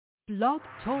Blog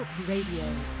Talk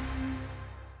Radio.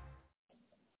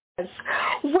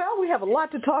 Well, we have a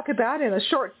lot to talk about in a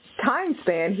short time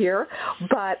span here,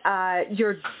 but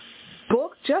your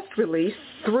book just released,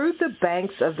 Through the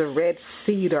Banks of the Red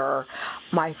Cedar,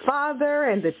 My Father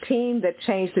and the Team That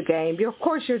Changed the Game. Of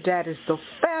course, your dad is the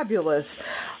fabulous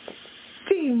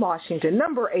Team Washington,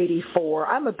 number 84.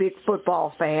 I'm a big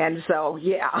football fan, so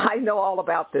yeah, I know all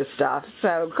about this stuff.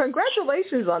 So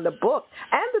congratulations on the book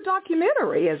and the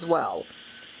documentary as well.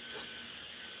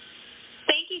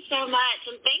 Thank you so much,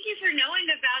 and thank you for knowing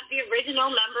about the original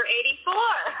number 84.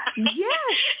 Yes.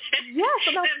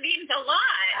 That means a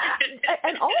lot.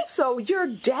 And also, your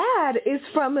dad is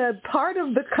from a part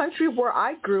of the country where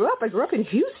I grew up. I grew up in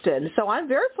Houston, so I'm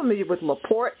very familiar with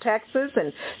LaPorte, Texas,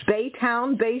 and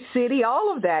Baytown, Bay City,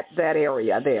 all of that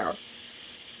area there.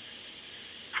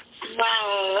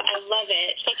 Wow, I love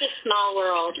it. Such a small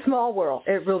world. Small world.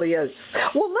 It really is.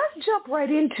 Well, let's jump right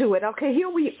into it. Okay, here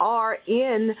we are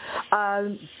in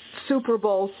Super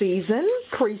Bowl season,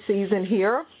 preseason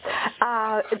here.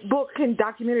 Book and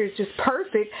documentary is just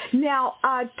perfect. Now,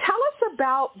 tell us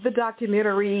about the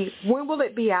documentary. When will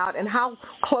it be out, and how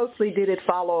closely did it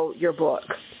follow your book?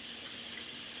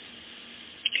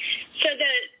 So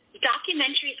the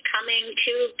documentary is coming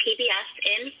to PBS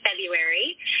in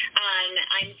February.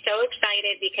 I'm so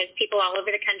excited because people all over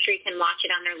the country can watch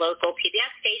it on their local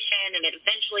PBS station, and it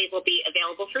eventually will be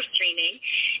available for streaming.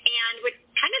 And what's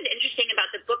kind of interesting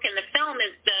about the book and the film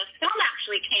is the film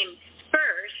actually came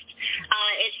first.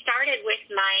 It started with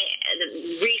my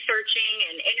researching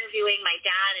and interviewing my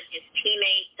dad and his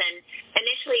teammates, and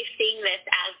initially seeing this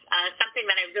as something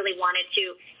that I really wanted to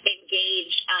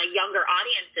engage younger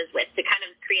audiences with, to kind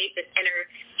of create this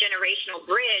intergenerational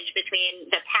bridge between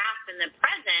the past and the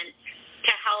present,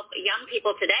 to help young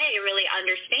people today really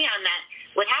understand that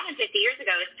what happened 50 years ago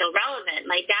is still relevant.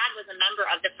 My dad was a member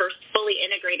of the first fully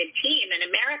integrated team in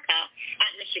America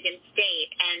at Michigan State,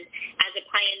 and as a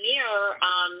pioneer,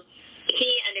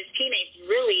 he and his teammates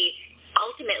really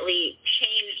ultimately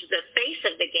changed the face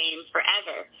of the game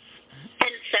forever.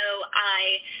 And so I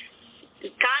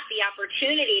got the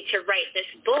opportunity to write this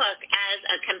book as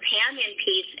a companion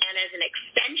piece and as an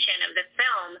extension of the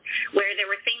film, where there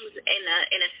were things in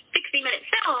a 60-minute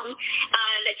film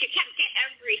that you can't get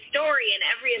every story and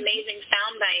every amazing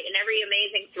soundbite and every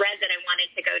amazing thread that I wanted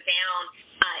to go down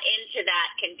into that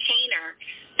container.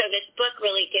 So this book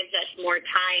really gives us more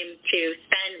time to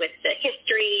spend with the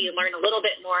history. You learn a little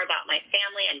bit more about my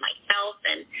family and myself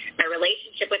and my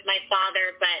relationship with my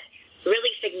father, but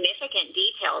really significant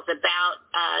details about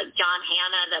John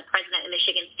Hanna, the president of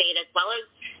Michigan State, as well as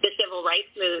the civil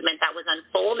rights movement that was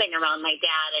unfolding around my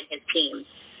dad and his team.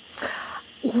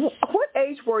 What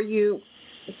age were you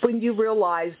when you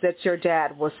realized that your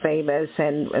dad was famous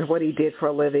and what he did for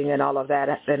a living and all of that,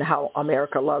 and how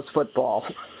America loves football?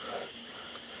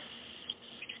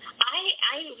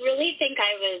 I really think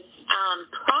I was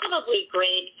probably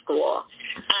grade school.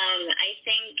 I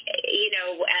think,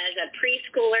 as a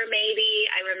preschooler maybe,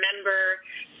 I remember,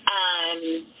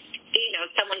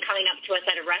 someone coming up to us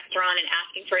at a restaurant and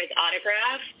asking for his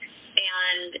autograph.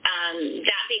 And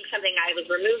that being something I was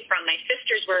removed from. My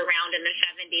sisters were around in the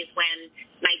 70s when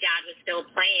my dad was still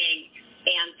playing,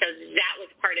 and so that was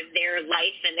part of their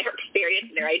life and their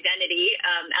experience and their identity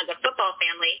as a football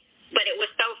family. But it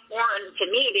was so foreign to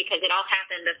me because it all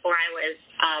happened before I was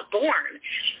born.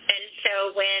 And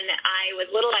so when I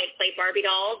was little, I'd play Barbie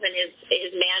dolls in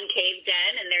his man cave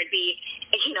den, and there'd be,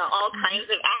 all kinds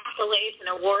of accolades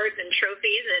and awards and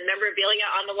trophies and memorabilia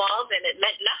on the walls, and it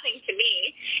meant nothing to me.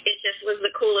 It just was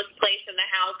the coolest place in the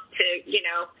house to,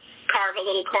 carve a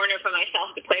little corner for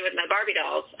myself to play with my Barbie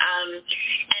dolls.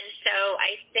 And so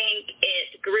I think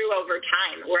it grew over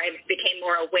time, where I became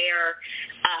more aware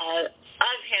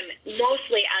of him,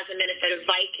 mostly as a Minnesota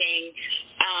Viking,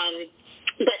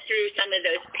 but through some of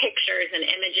those pictures and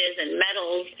images and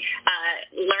medals,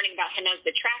 learning about him as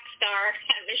the track star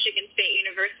at Michigan State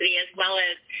University, as well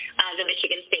as the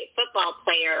Michigan State football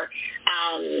player,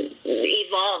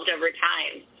 evolved over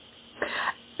time.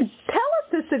 Tell us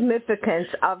the significance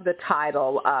of the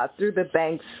title, Through the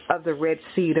Banks of the Red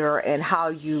Cedar, and how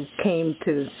you came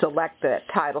to select that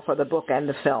title for the book and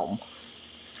the film.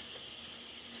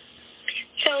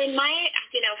 So in my,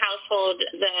 household,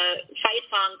 the fight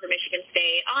song for Michigan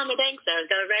State, On the Banks of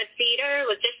the Red Cedar,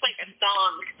 was just like a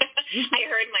song I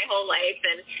heard my whole life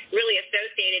and really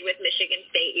associated with Michigan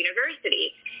State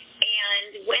University.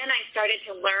 And when I started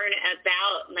to learn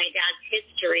about my dad's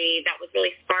history, that was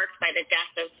really sparked by the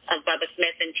death of Bubba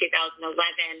Smith in 2011,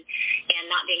 and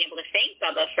not being able to thank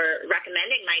Bubba for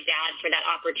recommending my dad for that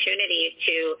opportunity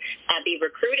to be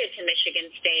recruited to Michigan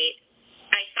State.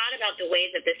 I thought about about the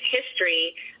ways that this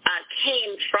history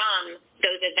came from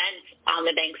those events on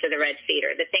the banks of the Red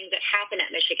Cedar, the things that happened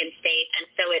at Michigan State. And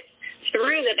so it's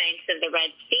through the banks of the Red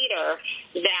Cedar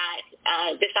that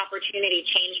this opportunity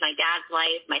changed my dad's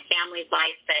life, my family's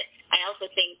life, that I also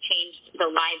think changed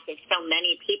the lives of so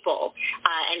many people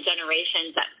and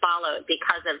generations that followed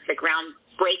because of the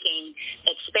groundbreaking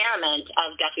experiment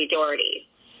of Duffy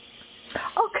Daugherty.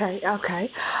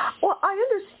 Okay. Well, I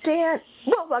understand.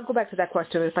 Well, I'll go back to that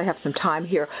question if I have some time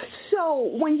here.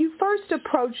 So when you first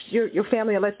approached your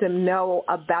family and let them know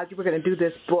about you were going to do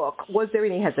this book, was there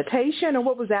any hesitation, or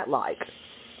what was that like?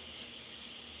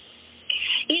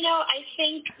 I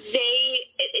think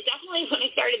definitely when I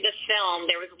started the film,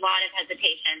 there was a lot of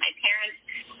hesitation. My parents,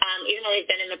 even though they've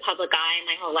been in the public eye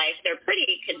my whole life, they're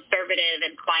pretty conservative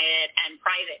and quiet and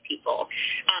private people.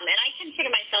 And I consider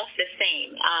myself the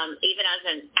same. Even as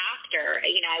an actor,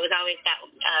 I was always that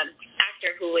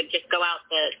actor who would just go out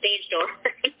the stage door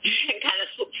and kind of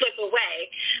slip away.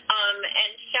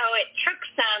 And so it took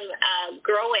some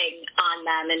growing on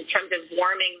them in terms of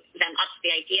warming them up to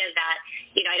the idea that,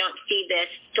 I don't see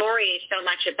this story so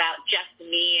much about just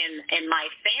me and my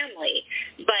family,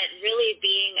 but really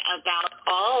being about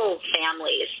all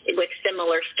families with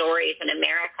similar stories in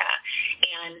America,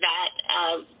 and that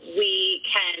we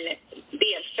can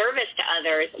be of service to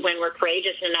others when we're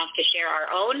courageous enough to share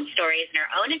our own stories and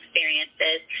our own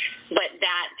experiences, but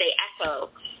that they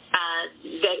echo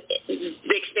the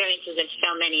experiences of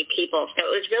so many people. So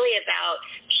it was really about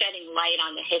shedding light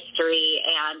on the history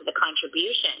and the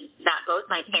contributions that both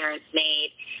my parents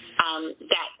made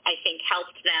that I think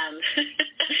helped them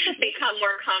become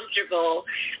more comfortable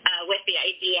with the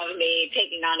idea of me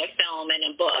taking on a film and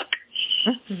a book.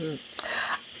 Mm-hmm.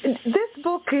 This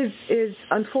book is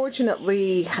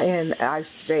unfortunately in, I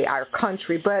say, our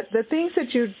country, but the things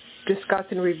that you discussed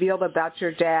and revealed about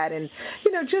your dad and,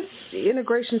 just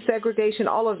integration, segregation,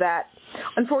 all of that,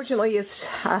 unfortunately, is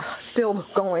still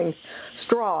going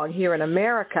strong here in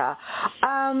America.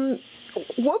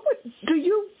 What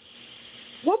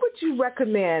would you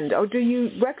recommend, or do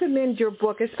you recommend your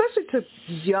book, especially to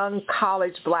young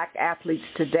college black athletes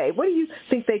today? What do you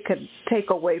think they could take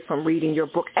away from reading your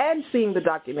book and seeing the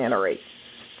documentary?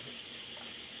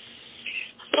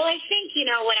 Well, I think,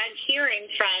 what I'm hearing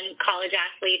from college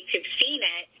athletes who've seen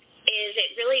it is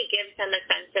it really gives them a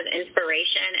sense of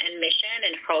inspiration and mission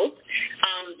and hope,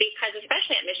 because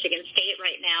especially at Michigan State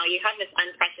right now, you have this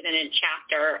unprecedented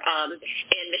chapter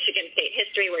in Michigan State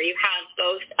history where you have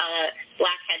both a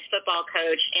black head football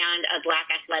coach and a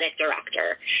black athletic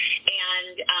director,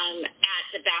 and at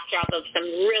the backdrop of some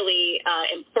really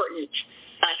important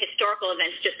historical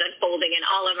events just unfolding in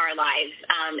all of our lives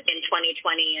in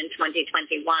 2020 and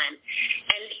 2021.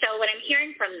 And so what I'm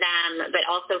hearing from them, but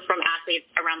also from athletes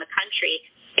around the country,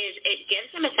 is it gives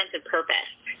them a sense of purpose,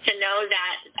 to know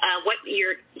that what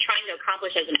you're trying to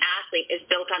accomplish as an athlete is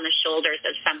built on the shoulders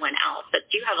of someone else, that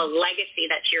you have a legacy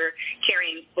that you're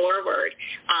carrying forward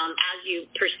as you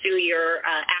pursue your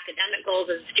academic goals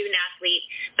as a student athlete,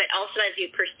 but also as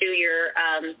you pursue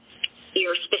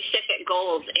your specific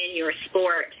goals in your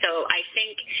sport. So I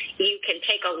think you can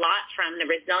take a lot from the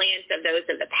resilience of those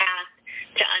of the past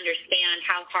to understand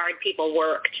how hard people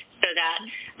worked so that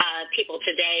people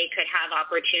today could have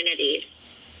opportunities.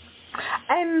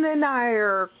 And in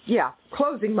our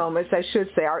closing moments, I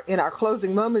should say, in our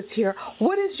closing moments here,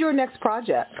 what is your next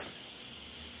project?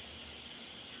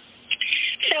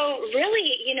 So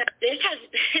really, this has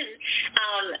been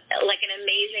like an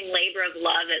amazing labor of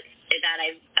love that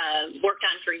I've worked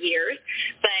on for years.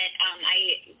 But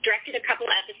I directed a couple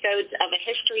episodes of a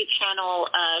History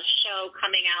Channel show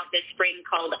coming out this spring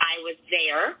called I Was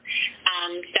There.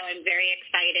 So I'm very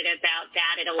excited about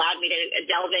that. It allowed me to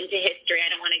delve into history.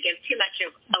 I don't want to give too much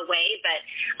away, but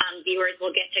viewers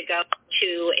will get to go to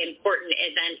important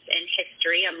events in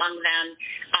history, among them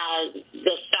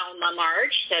the Selma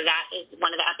March. So that is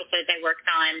one of the episodes I worked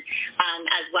on,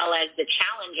 as well as the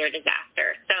Challenger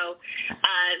disaster. So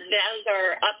those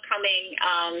are upcoming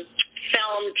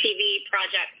film, TV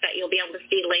projects that you'll be able to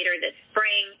see later this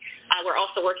spring. We're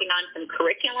also working on some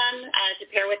curriculum to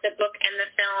pair with the book and the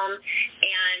film.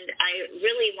 And I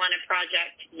really want a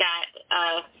project that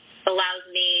allows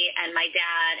me and my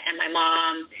dad and my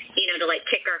mom, to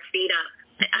kick our feet up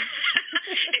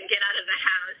and get out of the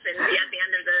house and be at the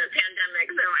end of the pandemic.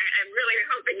 So I'm really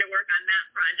hoping to work on that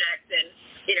project and,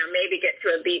 maybe get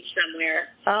to a beach somewhere.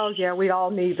 Oh, yeah, we all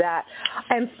need that.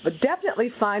 And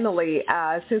definitely, finally,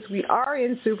 since we are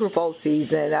in Super Bowl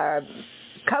season,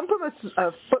 come from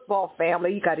a football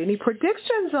family, you got any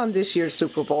predictions on this year's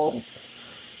Super Bowl?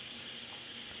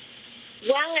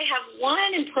 Well, I have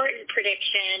one important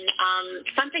prediction.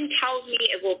 Something tells me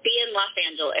it will be in Los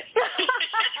Angeles.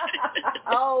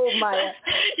 Oh, Maya,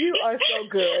 you are so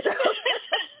good.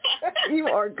 You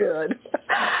are good.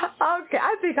 Okay,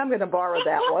 I think I'm going to borrow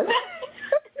that one.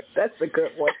 That's a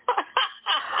good one.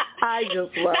 I just love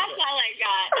it. That's all I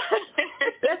got.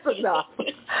 That's enough.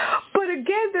 But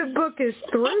again, the book is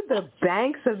Through the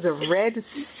Banks of the Red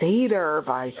Cedar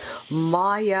by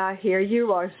Maya. Here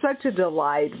you are, such a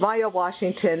delight. Maya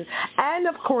Washington, and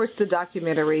of course the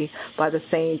documentary by the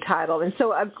same title. And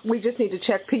so we just need to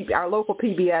check our local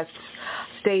PBS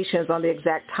stations on the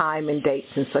exact time and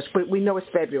dates and such. But we know it's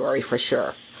February for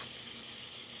sure.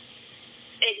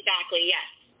 Exactly, yes.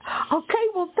 Okay,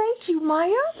 well, thank you, Maya,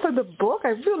 for the book. I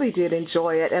really did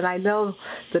enjoy it, and I know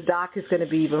the doc is going to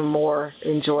be even more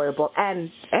enjoyable and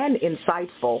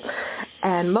insightful.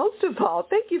 And most of all,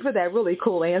 thank you for that really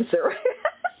cool answer.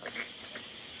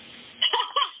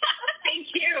 Thank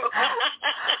you.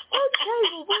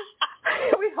 Okay,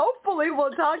 well, we hopefully will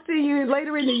talk to you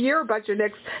later in the year about your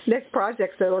next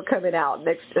projects that are coming out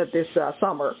this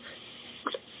summer.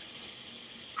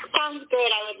 Sounds good.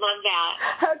 I would love that.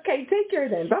 Okay, take care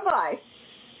then. Bye-bye.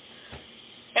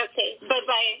 Okay,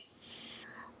 bye-bye.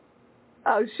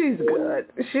 Oh, she's good.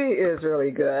 She is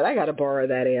really good. I got to borrow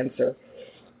that answer.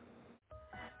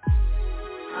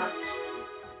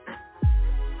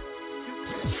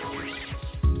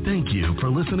 Thank you for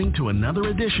listening to another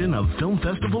edition of Film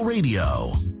Festival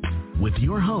Radio with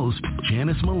your host,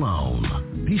 Janice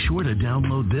Malone. Be sure to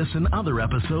download this and other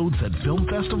episodes at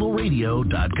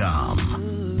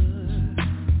filmfestivalradio.com.